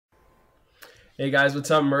Hey guys, what's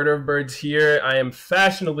up? MurderofBirds here. I am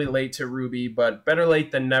fashionably late to Rwby, but better late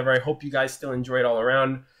than never. I hope you guys still enjoyed all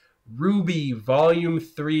around. Rwby Volume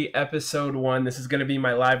 3, Episode 1. This is going to be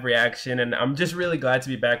my live reaction, and I'm just really glad to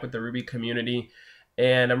be back with the Rwby community.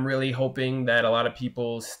 And I'm really hoping that a lot of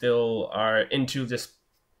people still are into just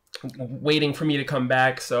waiting for me to come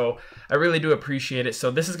back. So I really do appreciate it. So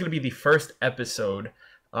this is going to be the first episode.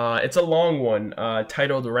 It's a long one,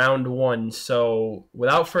 titled Round 1. So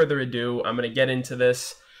without further ado, I'm going to get into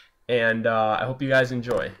this, and I hope you guys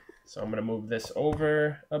enjoy. So I'm going to move this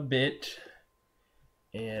over a bit,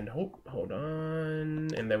 and hold on,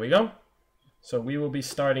 and there we go. So we will be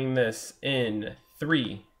starting this in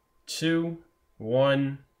 3, 2,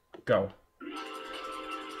 1, go.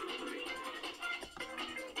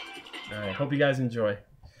 Alright, hope you guys enjoy.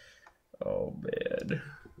 Oh, man.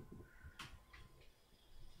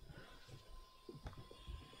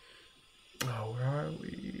 Oh, where are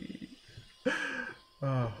we?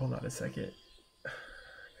 Oh, hold on a second.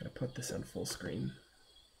 Gotta put this on full screen.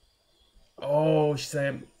 Oh, she's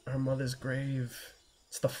at her mother's grave.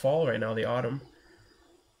 It's the fall right now, the autumn.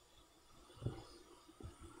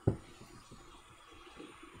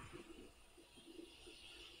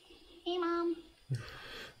 Hey, Mom.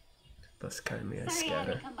 Thus kindly I Sorry I scatter.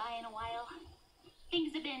 haven't come by in a while.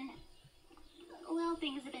 Things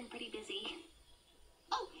have been pretty busy.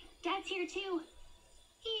 Oh, Dad's here too.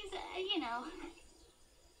 He's,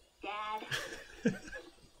 Dad.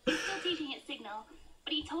 He's still teaching at Signal,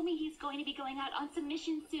 but he told me he's going to be going out on some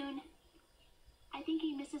mission soon. I think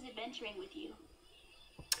he misses adventuring with you.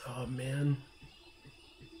 Oh, man.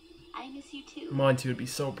 I miss you too. Monty would be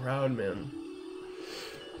so proud, man.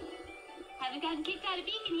 Haven't gotten kicked out of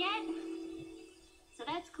Beacon yet, so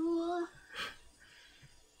that's cool.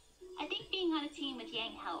 I think being on a team with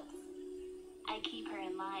Yang helps. I keep her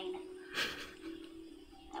in line.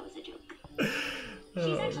 That was a joke.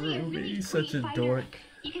 She's actually a really Rwby, such a fighter. dork.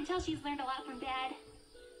 You can tell she's learned a lot from Dad.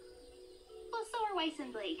 Well, so are Weiss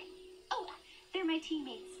and Blake. Oh, they're my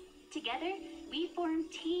teammates. Together, we form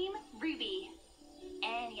Team Rwby.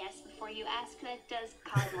 And yes, before you ask, that does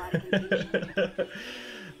cause a lot of confusion.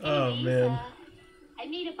 Oh, man. I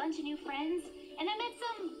made a bunch of new friends, and I met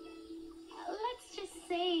some, let's just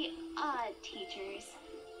say, odd teachers.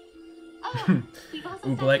 Oh, we've also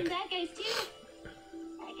met some bad guys too.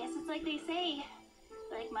 I guess it's like they say,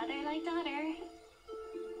 like mother, like daughter.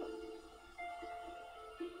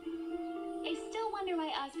 I still wonder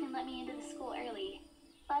why Osmond let me into the school early,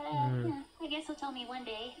 but I guess he'll tell me one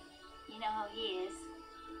day. You know how he is.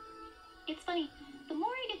 It's funny, the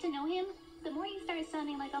more I get to know him, the more he starts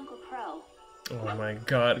sounding like Uncle Crow. Oh my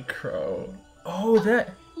god, Crow. Oh,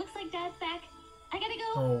 that... Looks like Dad's back. I gotta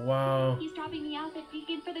go. Oh, wow. He's dropping me off at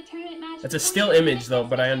Beacon for the tournament match. That's a still image, though,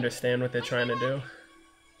 but I understand what they're trying to do.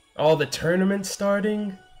 Oh, the tournament's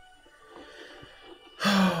starting?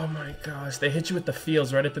 Oh my gosh, they hit you with the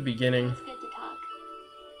feels right at the beginning. It's good to talk.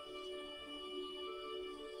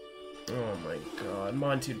 Oh my god,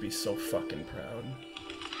 Monty would be so fucking proud.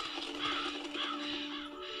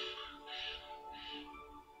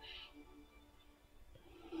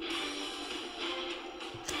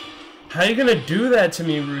 How you gonna do that to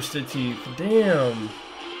me, Rooster Teeth? Damn.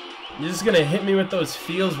 You're just gonna hit me with those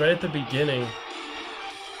feels right at the beginning.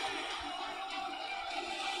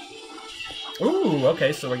 Ooh,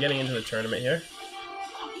 okay, so we're getting into the tournament here.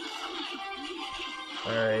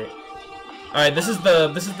 Alright. Alright, this is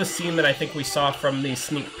the scene that I think we saw from the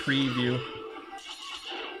sneak preview.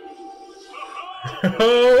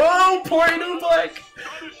 Oh, poor new Black!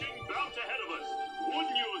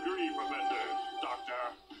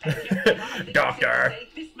 Doctor.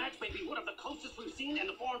 This match may be one of the closest we've seen in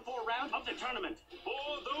the 4-on-4 round of the tournament.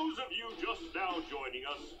 For those of you just now joining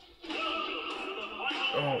us,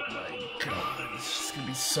 oh my god, this is gonna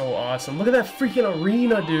be so awesome. Look at that freaking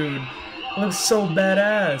arena, dude. It looks so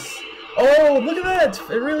badass. Oh, look at that!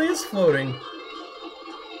 It really is floating.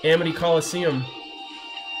 Amity Coliseum.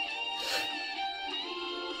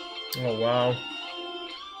 Oh wow.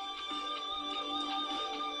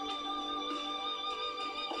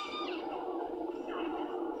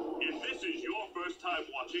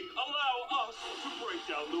 watching, allow us to break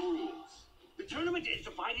down the rules. The tournament is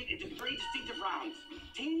divided into 3 distinctive rounds.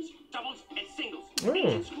 Teams, doubles, and singles. Oh.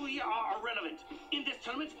 Age and school year are irrelevant. In this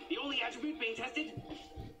tournament, the only attribute being tested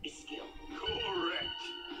is skill. Correct.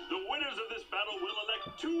 The winners of this battle will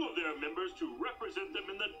elect 2 of their members to represent them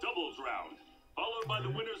in the doubles round, followed by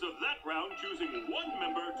the winners of that round choosing 1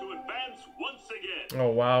 member to advance once again.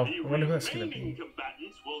 Oh wow, The I wonder who that's gonna remaining be.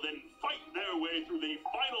 combatants will then fight their way through the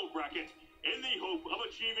final bracket in the hope of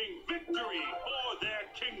achieving victory for their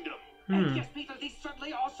kingdom. And yes, Peter, these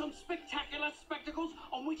certainly are some spectacular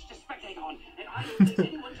Twitch to spectate on, and I don't think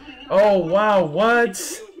anyone tuning in. Oh wow, what?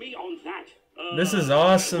 With me on that. This is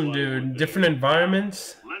awesome, dude. Different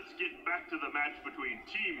environments. Let's get back to the match between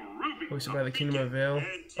Team Rwby. Hosted by the Kingdom of Vale.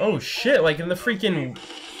 Oh shit, like in the freaking...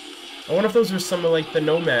 I wonder if those were some of like the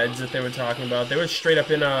nomads that they were talking about. They were straight up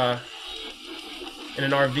in an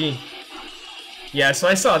RV. Yeah, so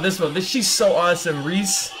I saw this one. She's so awesome,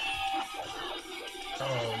 Reese.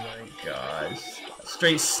 Oh my gosh.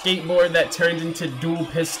 Straight skateboard that turned into dual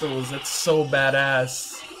pistols. That's so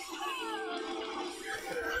badass.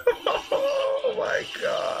 Oh my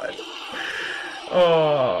god.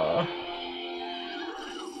 Oh.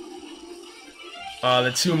 Oh,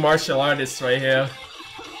 the two martial artists right here.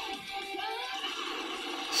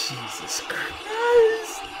 Jesus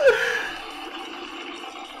Christ.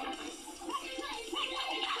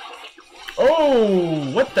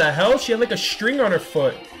 Oh, what the hell? She had like a string on her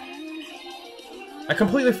foot. I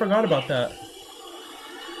completely forgot about that.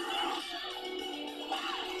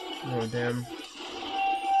 Oh, damn.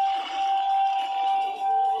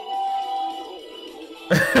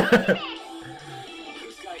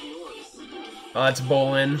 Oh, it's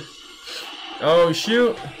bowling. Oh,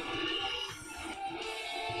 shoot.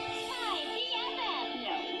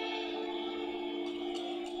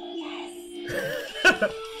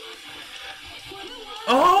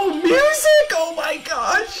 Oh, music! Oh my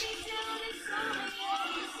gosh!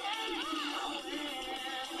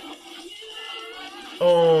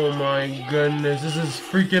 Oh my goodness, this is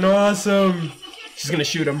freaking awesome! She's gonna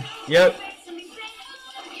shoot him. Yep.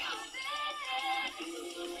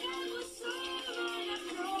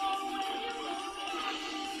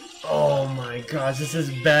 Oh my gosh, this is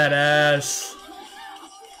badass.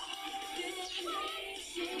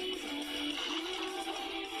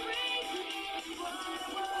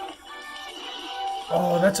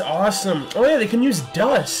 Oh, that's awesome. Oh yeah, they can use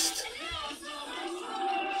dust.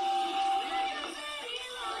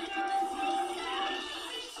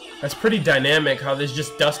 That's pretty dynamic how there's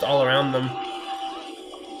just dust all around them.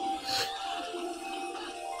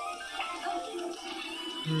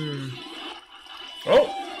 Oh!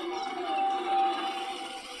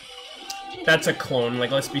 That's a clone,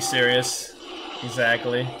 like, let's be serious.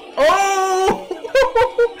 Exactly. Oh!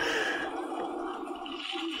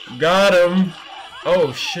 Got him!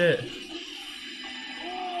 Oh, shit.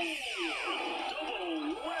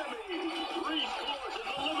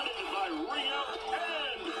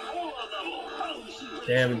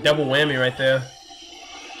 Damn, double whammy right there.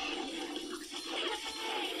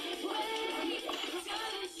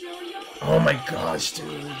 Oh my gosh,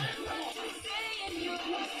 dude.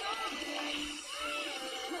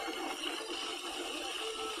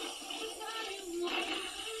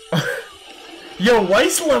 Yo,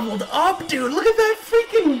 Weiss leveled up, dude. Look at that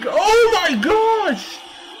freaking... Oh my gosh!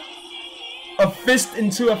 A fist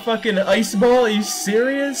into a fucking ice ball? Are you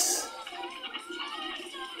serious?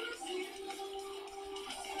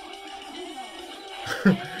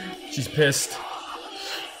 She's pissed.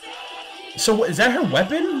 So, is that her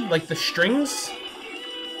weapon? Like the strings?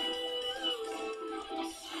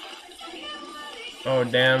 Oh,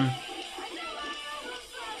 damn.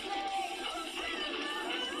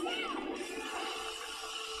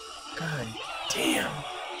 God damn.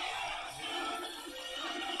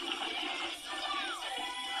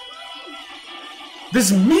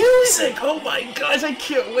 This music! Oh my gosh, I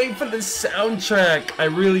can't wait for the soundtrack. I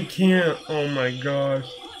really can't. Oh my gosh.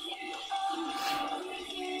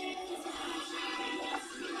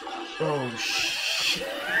 Oh shit.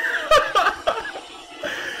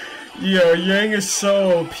 Yo, Yang is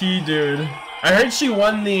so OP, dude. I heard she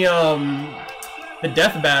won the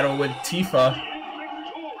death battle with Tifa.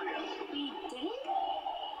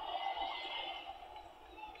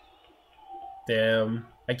 Damn,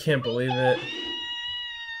 I can't believe it.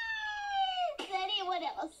 Is anyone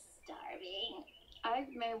else starving? I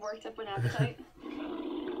may have worked up an appetite.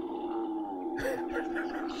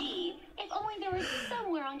 Gee, if only there was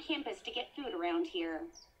somewhere on campus to get food around here.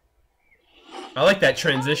 I like that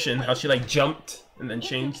transition, how she like jumped and then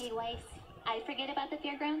changed. It's okay, Weiss. I forget about the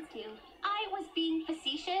fairgrounds too. I was being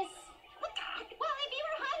facetious. Well, if you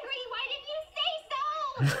were hungry, why didn't you say so?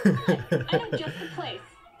 I know just the place.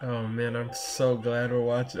 Oh man, I'm so glad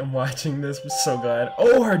I'm watching this. I'm so glad.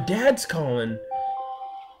 Oh, her dad's calling.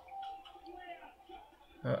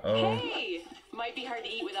 Uh-oh. Hey, might be hard to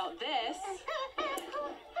eat without this.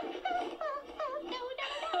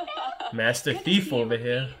 No. Master Thief over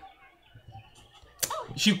here.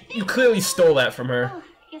 You clearly stole that from her. Oh,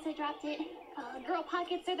 guess I dropped it. Oh, girl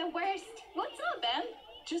pockets are the worst. What's up, Em?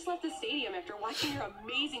 Just left the stadium after watching your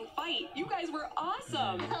amazing fight. You guys were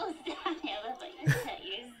awesome. Oh, stop it. Let's like,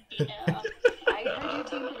 you know. I heard your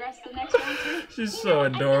team She's so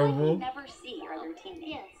adorable. We never see our other teammates.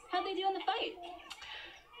 Yes. How'd they do in the fight?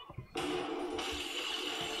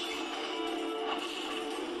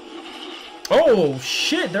 Oh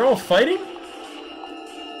shit, they're all fighting?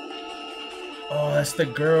 Oh, that's the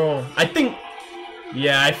girl. I think.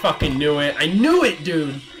 Yeah, I fucking knew it. I knew it,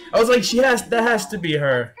 dude. I was like, that has to be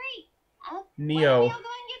her. Great. Neo. Why don't we all go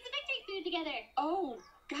and get some victory food together? Oh,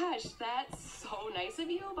 gosh, that's so nice of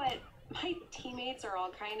you, but my teammates are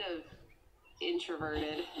all kind of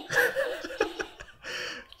introverted.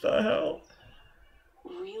 The hell?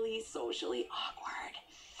 Really socially awkward.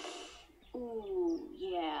 Ooh,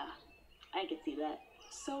 yeah. I could see that.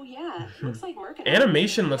 So yeah, looks like Merc and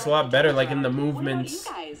Animation looks a lot better, like in the What about you movements.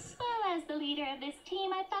 guys? Well, as the leader of this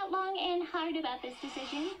team, I thought long and hard about this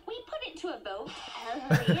decision. We put it to a vote.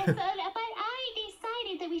 Yes, but I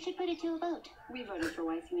decided that we should put it to a vote. We voted for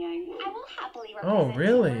Wife Yang. I will happily Oh, represent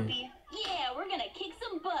really? Rwby. Yeah, we're gonna kick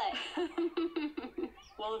some butt.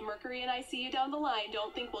 Well, if Mercury and I see you down the line,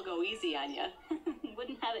 don't think we'll go easy on you.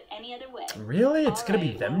 Wouldn't have it any other way. Really? It's gonna be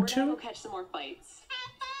Alright, them well, we're gonna two? go catch some more fights.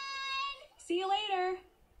 See you later.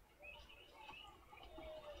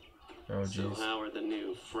 Oh, So jeez. how are the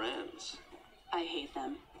new friends? I hate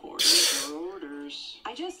them. Orders are orders.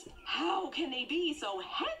 How can they be so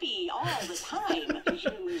happy all the time? We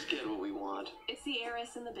should at least get what we want. It's the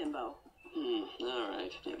heiress and the bimbo.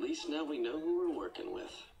 Alright. At least now we know who we're working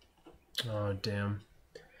with. Oh, damn.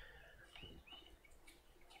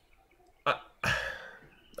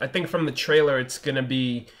 I think from the trailer it's gonna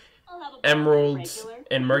be I'll have a Emeralds regular.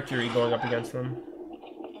 and Mercury going up against them.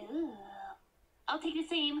 Ooh. I'll take the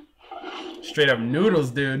same. Straight up noodles,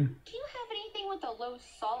 dude. Do you have anything with a low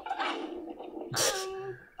salt?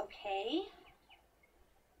 Okay.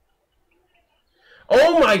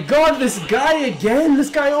 Oh my god, this guy again! This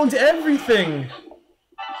guy owns everything!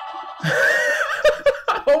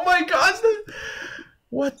 Oh my gosh!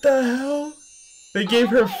 What the hell? They gave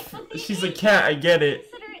her. She's a cat, I get it.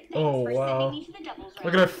 Consider it Oh, thanks for wow. sending me to the doubles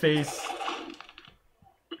Look at her face.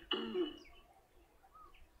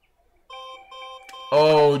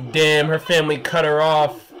 Oh, damn, her family cut her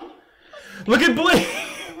off. Look at Blake!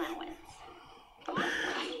 round.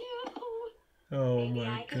 Oh Maybe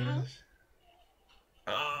my I can help? gosh.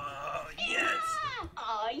 Oh, yes!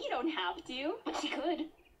 Aw, you don't have to. But you could.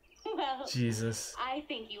 Well, Jesus. I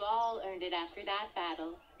think you all earned it after that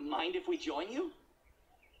battle. Mind if we join you?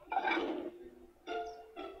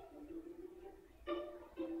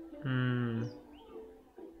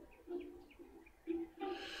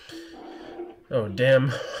 Oh,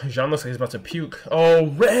 damn. Jean looks like he's about to puke. Oh,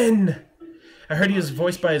 Ren! I heard he was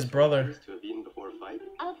voiced by his brother. To have eaten before a fight?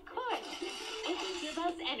 Of course. It gives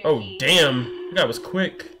us energy. Oh, damn. That was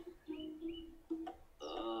quick.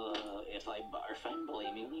 If I barf, I'm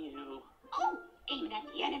blaming you. Oh, aiming at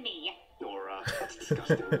the enemy. Nora, that's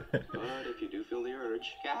disgusting. But if you do feel the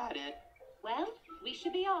urge, got it. Well, we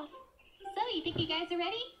should be off. So, you think you guys are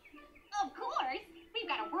ready? Of course. We've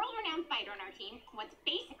got a world-renowned fighter on our team. What's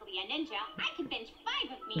basically a ninja. I can bench 5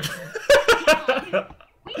 with me.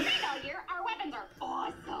 We trained all year. Our weapons are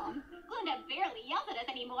awesome. Glenda barely yells at us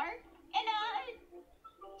anymore. And,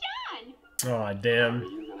 John! Aw, Are damn.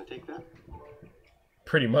 you gonna take that?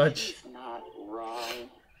 Pretty much. It's not wrong.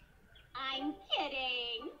 I'm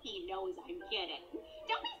kidding. He knows I'm kidding.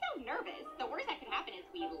 Don't be so nervous. The worst that could happen is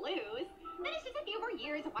we lose. Then it's just a few more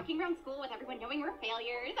years of walking around school with everyone knowing we're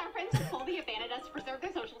failures. Our friends will fully abandon us to preserve their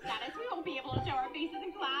social status. We won't be able to show our faces in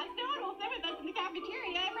class. No one will sit with us in the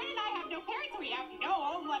cafeteria. Ren and I have no parents. We have no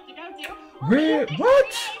home left to go to. What?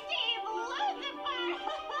 Team Lucifer!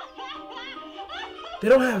 They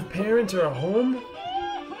don't have parents or a home?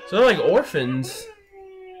 So they're like orphans.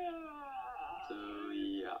 So,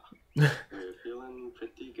 yeah. We're feeling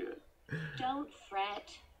pretty good. Don't fret.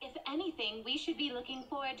 If anything, we should be looking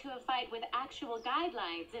forward to a fight with actual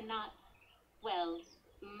guidelines and not, well,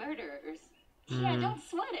 murderers. Yeah, don't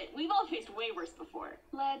sweat it. We've all faced way worse before.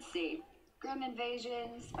 Let's see. Grim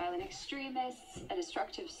invasions, violent extremists, a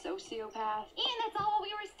destructive sociopath. And that's all while we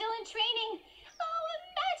were still in training. Oh,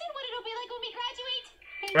 imagine what it'll be like when we graduate.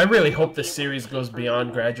 I really hope the series goes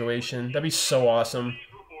beyond graduation. That'd be so awesome.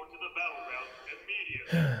 Report to the battleground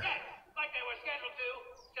immediately. Like they were scheduled to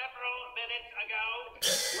several minutes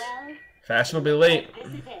ago. Well, Fashionably late. this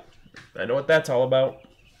is it. I know what that's all about.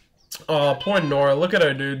 Oh, poor Nora. Look at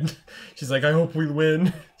her, dude. She's like, I hope we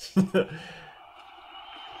win.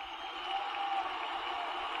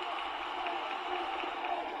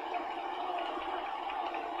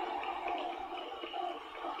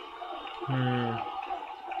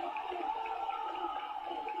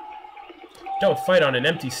 Don't fight on an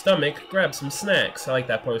empty stomach. Grab some snacks. I like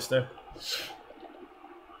that poster.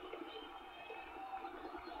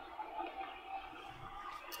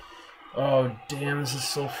 Oh, damn, this is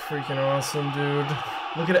so freaking awesome, dude.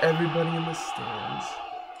 Look at everybody in the stands.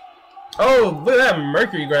 Oh, look at that.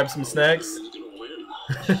 Mercury grabbed some snacks.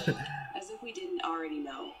 As if we didn't already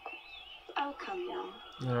know. Oh, come now.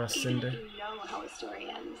 Oh, Cinder. Even if you know how a story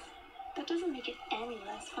ends, that doesn't make it any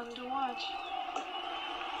less fun to watch.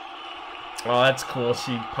 Oh, that's cool.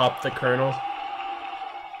 She popped the kernel.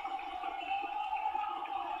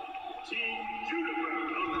 Team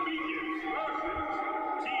Juniper begins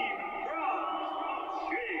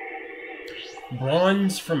versus Team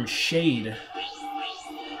Bronze from Shade.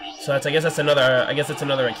 So that's, I guess it's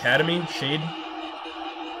another academy, Shade.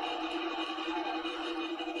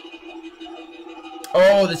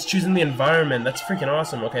 Oh, that's choosing the environment. That's freaking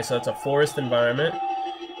awesome. Okay, so it's a forest environment.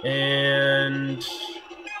 And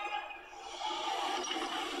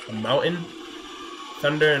a mountain.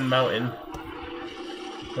 Thunder and mountain.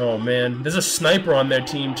 Oh man, there's a sniper on their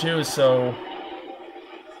team too, so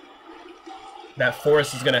that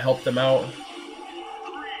forest is gonna help them out.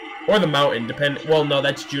 Or the mountain, depend. Well, no,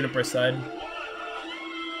 that's Juniper side.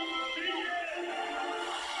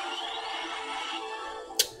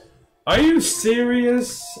 Are you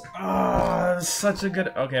serious? Ah, oh, such a good.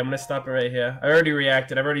 Okay, I'm gonna stop it right here. I already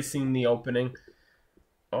reacted. I've already seen the opening.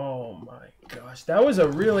 Oh my gosh, that was a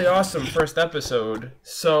really awesome first episode.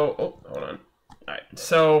 So, oh, hold on. All right,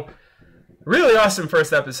 so really awesome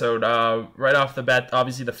first episode. Right off the bat,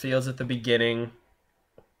 obviously the fields at the beginning.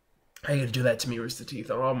 How you gonna do that to me, Rooster Teeth?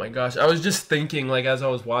 Oh my gosh, I was just thinking, like, as I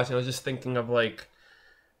was watching, I was just thinking of like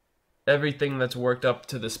everything that's worked up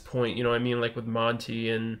to this point. You know what I mean? Like with Monty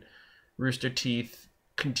and Rooster Teeth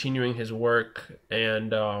continuing his work,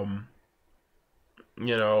 and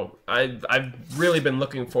you know, I've really been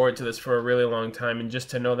looking forward to this for a really long time, and just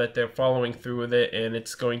to know that they're following through with it and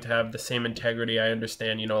it's going to have the same integrity. I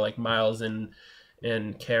understand, you know, like Miles and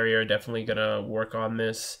Carrie are definitely gonna work on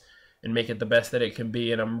this and make it the best that it can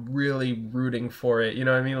be, and I'm really rooting for it. You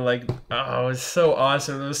know what I mean? Like, oh, it's so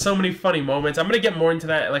awesome. There was so many funny moments. I'm gonna get more into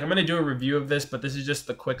that. Like, I'm gonna do a review of this, but this is just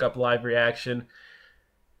the quick up live reaction.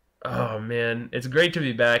 Oh man, it's great to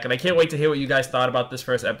be back, and I can't wait to hear what you guys thought about this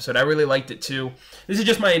first episode. I really liked it too. This is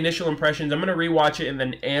just my initial impressions. I'm going to rewatch it and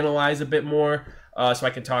then analyze a bit more so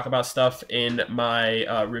I can talk about stuff in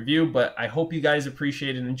my review, but I hope you guys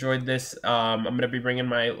appreciated and enjoyed this. I'm going to be bringing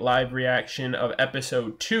my live reaction of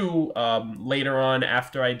episode 2 later on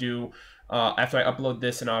after I upload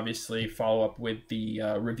this, and obviously follow up with the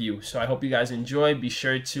review. So I hope you guys enjoy. Be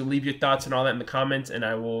sure to leave your thoughts and all that in the comments, and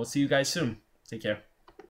I will see you guys soon. Take care.